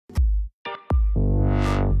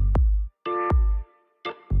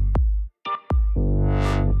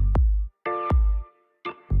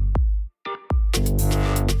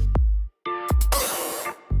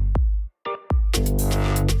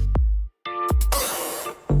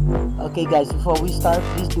Okay guys, before we start,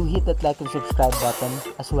 please do hit that like and subscribe button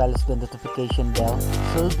as well as the notification bell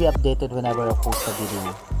so you'll be updated whenever I post a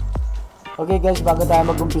video. Okay guys, bago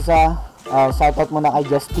tayo mag-umpisa, shoutout muna kay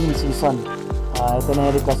Justin Season. Ito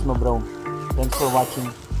na yung request mo bro. Thanks for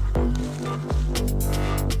watching.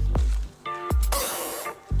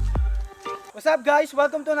 What's up guys?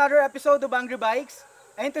 Welcome to another episode of Angry Bikes.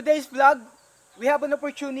 And in today's vlog, we have an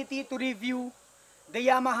opportunity to review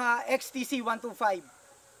the Yamaha XTZ125.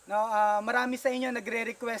 No, marami sa inyo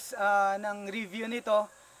nagre-request ng review nito.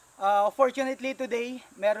 Fortunately today,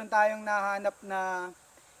 meron tayong nahanap na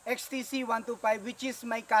XTZ125 which is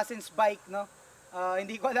my cousin's bike, no.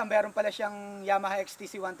 Hindi ko alam, meron pala siyang Yamaha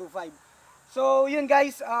XTZ125. So, yun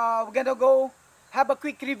guys, we're gonna go have a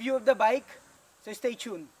quick review of the bike. So, stay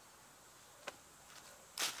tuned.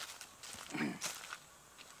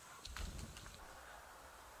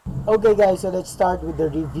 Okay guys, so let's start with the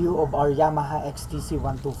review of our Yamaha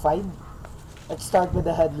XTZ125. Let's start with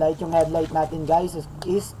the headlight. Yung headlight natin guys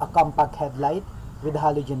is a compact headlight with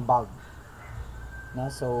halogen bulb.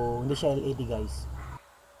 No, so hindi siya LED guys.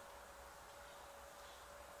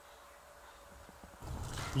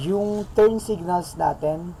 Yung turn signals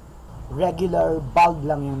natin, regular bulb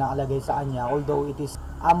lang yung nakalagay sa kanya, although it is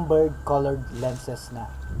amber colored lenses na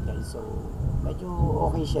guys. So medyo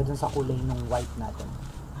okay siya dun sa kulay ng white natin.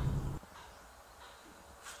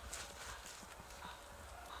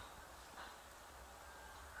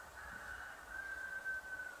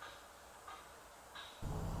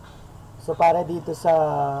 So para dito sa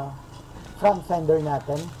front fender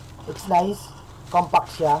natin, it's nice,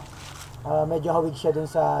 compact siya. Medyo hawig siya dun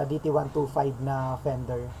sa DT125 na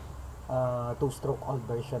fender, 2-stroke old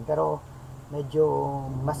version. Pero medyo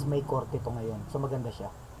mas may korte ito ngayon. So maganda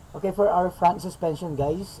siya. Okay, for our front suspension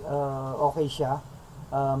guys, okay siya.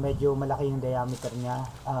 Medyo malaki yung diameter niya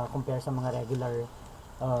compare sa mga regular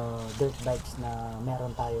dirt bikes na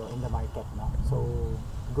meron tayo in the market. No? So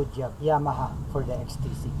good job Yamaha for the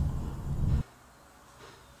XTZ.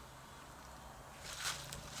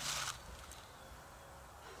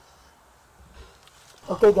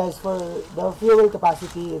 Okay guys, for the fuel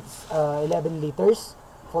capacity, it's 11 liters,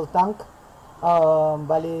 full tank.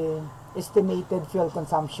 Bali, estimated fuel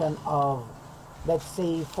consumption of, let's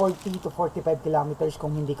say, 40 to 45 kilometers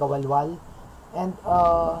kung hindi ka walwal. And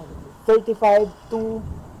 35 to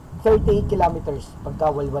 38 kilometers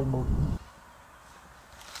pagka walwal mode.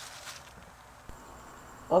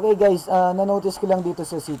 Okay guys, na-notice ko lang dito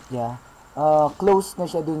sa seat niya. Close na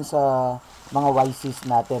siya dun sa mga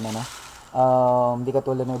YCs natin, ano? Hindi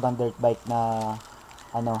katulad ng ibang dirt bike na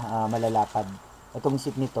malalapad. Itong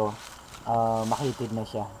seat nito makitid na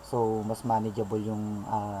siya, so mas manageable yung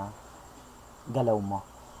galaw mo.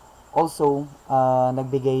 Also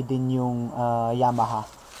nagbigay din yung Yamaha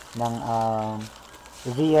ng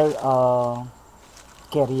rear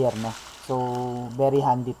carrier na, so very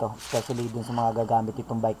handy to, especially dun sa mga gagamit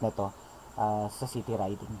itong bike na to sa city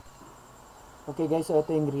riding. Okay guys, so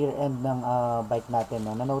ito yung rear end ng bike natin.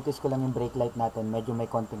 No? Na-notice ko lang yung brake light natin, medyo may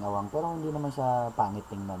konting awang, pero hindi naman siya pangit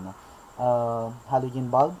tingnan. No?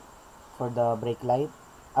 Halogen bulb for the brake light.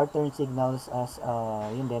 Our turn signals as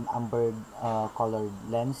yun din, amber colored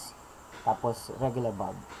lens. Tapos regular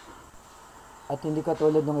bulb. At hindi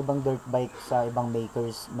katulad ng ibang dirt bike sa ibang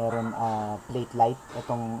makers, meron plate light.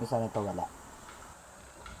 Itong isa na ito wala.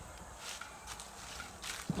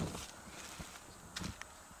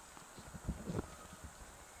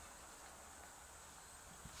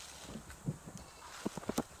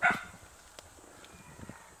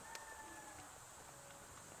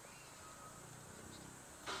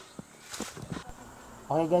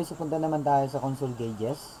 Okay guys, punta naman tayo sa console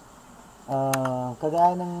gauges.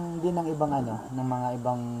 Kagaya din ng ibang ng mga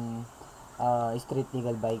ibang street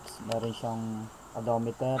legal bikes, meron siyang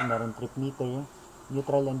odometer, meron trip meter,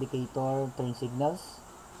 neutral indicator, turn signals.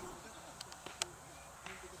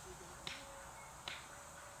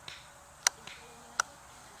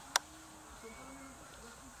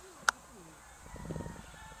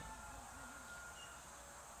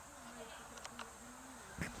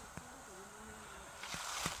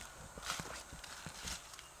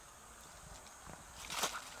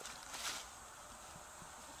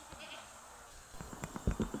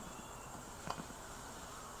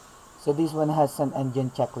 So this one has an engine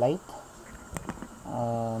check light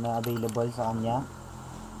na available sa kanya.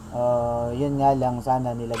 Yun nga lang,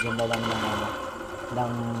 sana nilagyan na lang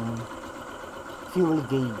ng fuel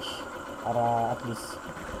gauge para at least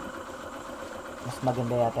mas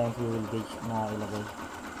maganda yata yung fuel gauge na ilagay.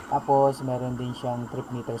 Tapos meron din siyang trip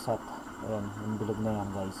meter set. Ayan, yung bilog na yan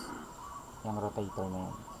guys, yung rotator na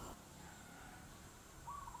yan.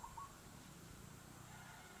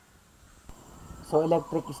 So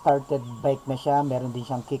electric started bike na siya, meron din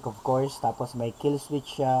siyang kick of course, tapos may kill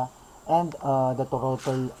switch siya, and the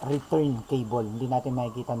throttle return cable. Hindi natin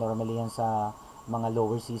makikita normally yan sa mga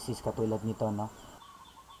lower CCs katulad nito, no?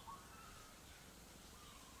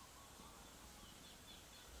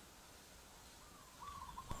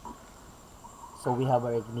 So we have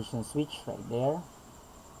our ignition switch right there,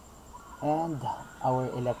 and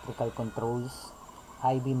our electrical controls,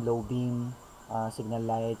 high beam, low beam, signal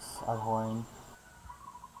lights, our horn.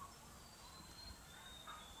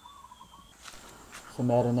 So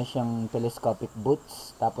meron na siyang telescopic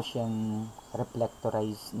boots, tapos yung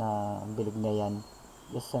reflectorized na bilog na yan,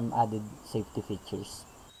 just some added safety features.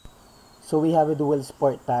 So we have a dual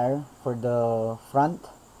sport tire for the front,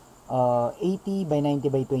 80 by 90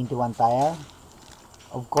 by 21 tire,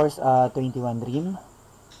 of course 21 rim,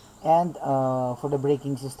 and for the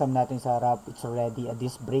braking system natin sa harap, it's already a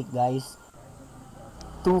disc brake guys,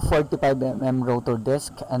 245mm rotor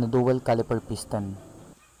disc and a dual caliper piston.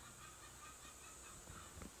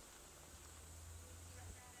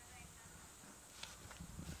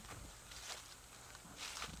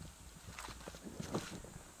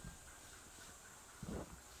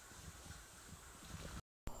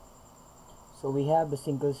 So we have a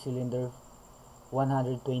single cylinder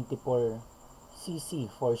 124cc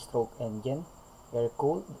 4-stroke engine, air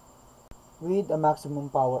cooled, with a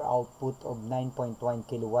maximum power output of 9.1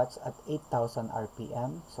 kilowatts at 8,000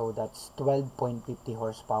 rpm, so that's 12.50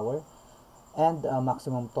 horsepower, and a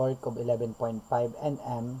maximum torque of 11.5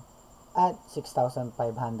 Nm at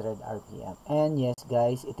 6,500 rpm. And yes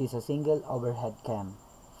guys, it is a single overhead cam,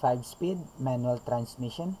 5-speed manual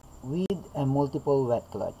transmission with a multiple wet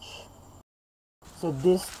clutch. So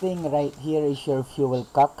this thing right here is your fuel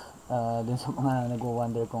cock. Dun sa mga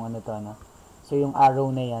nag-wonder kung ano to, ano. So yung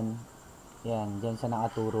arrow na yan, dyan sa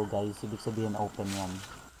nakaturo guys, ibig sabihin open yan.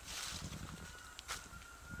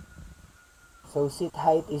 So seat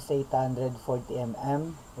height is 840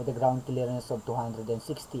 mm with a ground clearance of 260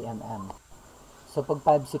 mm. So pag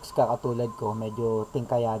 5'6" ka katulad ko, medyo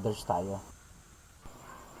tingkayaders tayo.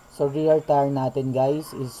 So rear tire natin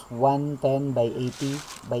guys is 110 by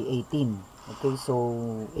 80 by 18. Okay, so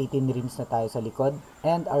 18 rims na tayo sa likod.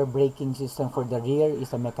 And our braking system for the rear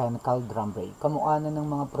is a mechanical drum brake. Kamukha na ng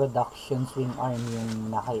mga production swing arm yung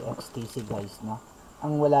naka XTC guys, no?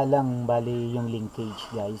 Ang wala lang, bali yung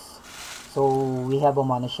linkage guys. So we have a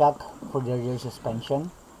monoshock for the rear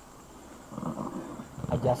suspension.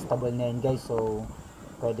 Adjustable na yun guys, so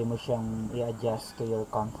pwede mo siyang i-adjust to your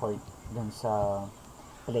comfort dun sa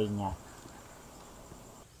play niya.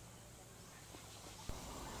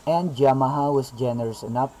 And Yamaha was generous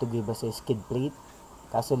enough to give us a skid plate.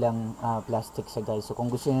 Kaso lang plastic sa guys. So kung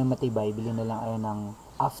gusto niyo matibay, bili na lang kayo ng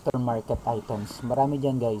aftermarket items. Marami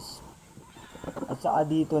dyan guys. At saka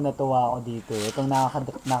dito, natuwa ako dito. Itong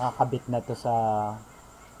nakakabit na to sa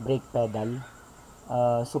brake pedal.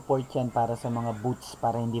 Support yan para sa mga boots,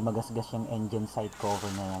 para hindi magasgas yung engine side cover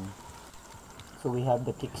na yan. So we have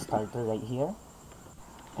the kickstarter right here.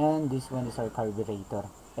 And this one is our carburetor.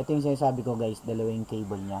 Ito yung sinasabi ko guys, dalawang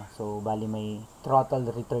cable niya. So, bali may throttle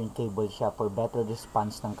return cable siya for better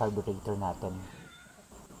response ng carburetor natin.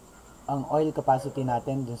 Ang oil capacity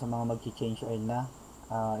natin, dun sa mga mag-change oil na,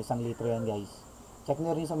 1 litro yan guys. Check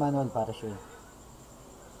nyo rin sa manual para sure.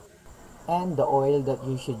 And the oil that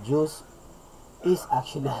you should use is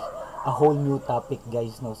actually a whole new topic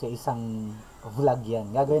guys, no? Sa isang vlog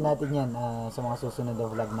yan. Gagawin natin yan sa mga susunod na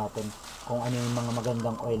vlog natin, kung ano yung mga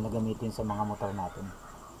magandang oil na gamitin sa mga motor natin.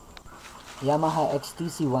 Yamaha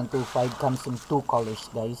XTZ125 comes in 2 colors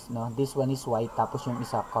guys, no? This one is white, tapos yung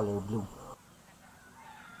isa color blue.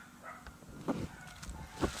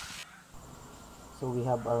 So we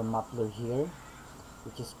have our muffler here,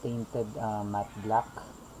 which is painted matte black.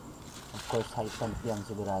 Of course high temp yan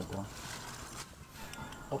sigurado.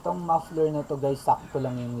 Itong muffler na to guys, sakto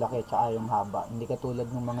lang yung laki tsaka yung haba. Hindi katulad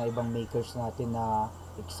ng mga ibang makers natin na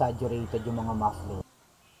exaggerated yung mga muffler.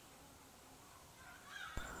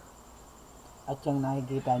 At yung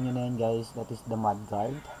nakikita nyo na yun guys, that is the mud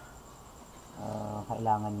guard.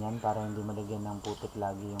 Kailangan yan para hindi malagyan ng putik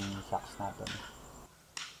lagi yung shocks natin.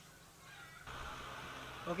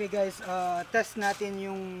 Okay guys, test natin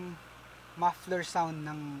yung muffler sound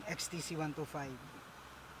ng XTZ125.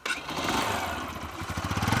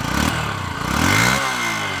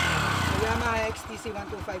 So Yamaha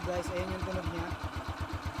XTZ125 guys, ayan yung tunog niya.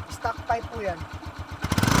 Stock pipe po yan.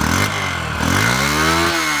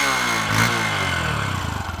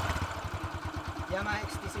 Yamaha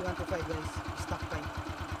XTZ125 guys, stock pipe.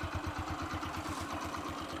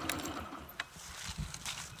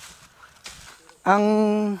 Ang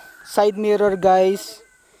side mirror guys,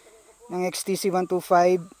 ng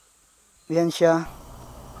XTC125. Yan siya.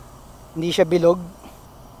 Hindi siya bilog.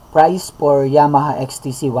 Price for Yamaha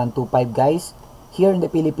XTC125 guys, here in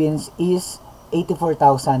the Philippines is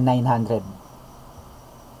 84,900.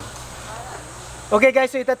 Okay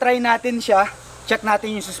guys, so itatry natin siya. Check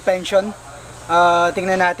natin yung suspension.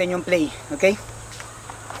 Tingnan natin yung play. Okay?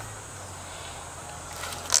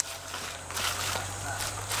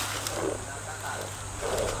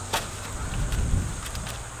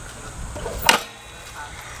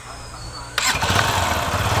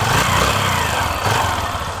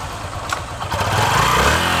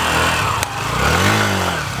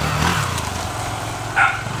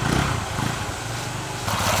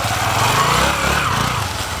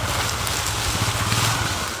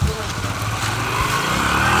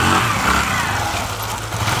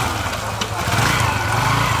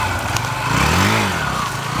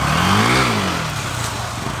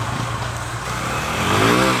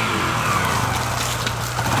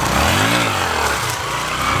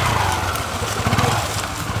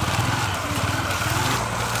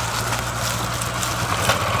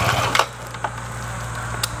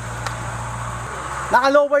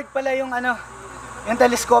 Naka-lowered pala yung yung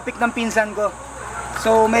telescopic ng pinsan ko.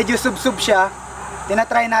 So medyo sub-sub siya.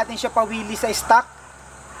 Tinatry natin siya pawili sa stock.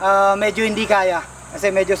 Medyo hindi kaya kasi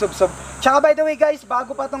medyo sub-sub. Tsaka by the way guys,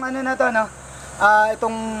 bago pa tong na to,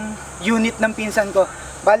 itong unit ng pinsan ko.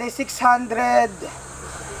 Bale 600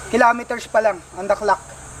 kilometers pa lang on the clock.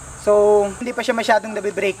 So hindi pa siya masyadong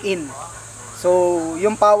nabe-break in. So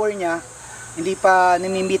yung power niya hindi pa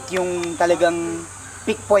nami-meet yung talagang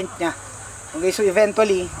peak point niya. Okay, so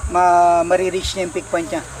eventually, marireach niya yung peak point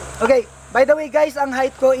niya. Okay, by the way guys, ang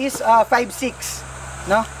height ko is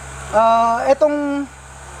 5'6", no? Etong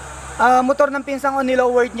motor ng pinsang ko,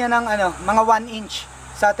 nilowered niya ng mga 1 inch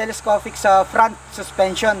sa telescopic sa front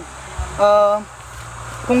suspension.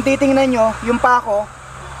 Kung titingnan nyo, yung pa ko,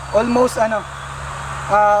 almost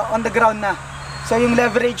on the ground na. So yung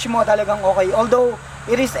leverage mo talagang okay. Although,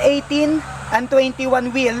 it is 18 and 21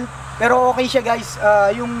 wheel, pero okay siya guys.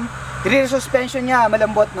 Yung rear suspension niya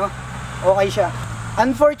malambot, no? Okay siya.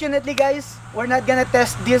 Unfortunately guys, we're not gonna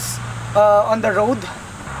test this on the road.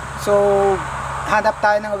 So hanap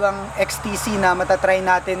tayo ng ibang XTC na matatry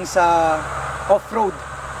natin sa off-road,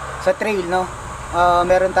 sa trail, no?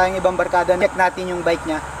 Meron tayong ibang barkada, check natin yung bike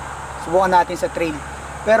niya, subukan natin sa trail.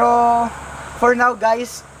 Pero for now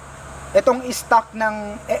guys, itong stock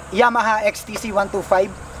ng Yamaha XTC125,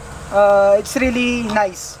 it's really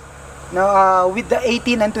nice. No, with the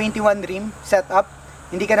 18 and 21 rim setup,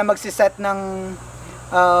 hindi ka na magsiset ng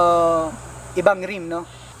ibang rim, no?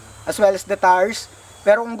 As well as the tires.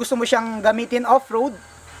 Pero kung gusto mo siyang gamitin off-road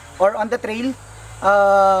or on the trail,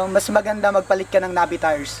 mas maganda magpalit ka ng knobby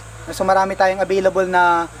tires. So marami tayong available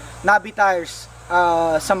na knobby tires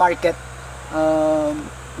sa market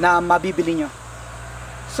na mabibili nyo.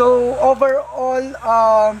 So overall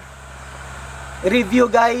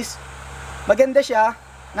review guys, maganda siya.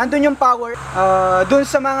 Nandun yung power. Dun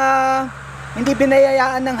sa mga hindi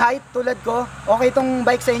binayayaan ng height tulad ko, okay itong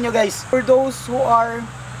bike sa inyo guys. For those who are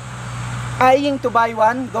eyeing to buy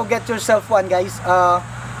one, go get yourself one guys.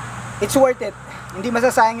 It's worth it. Hindi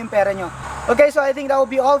masasayang yung pera nyo. Okay, so I think that will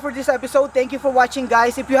be all for this episode. Thank you for watching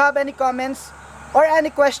guys. If you have any comments or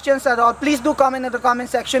any questions at all, please do comment in the comment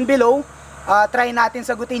section below. Try natin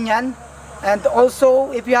sagutin yan. And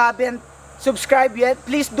also, if you haven't subscribed yet,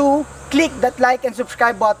 please do click that like and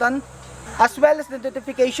subscribe button, as well as the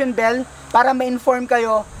notification bell para ma-inform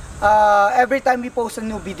kayo every time we post a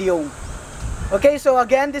new video. Okay, so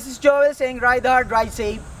again, this is Joel saying ride hard, ride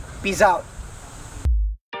safe, peace out.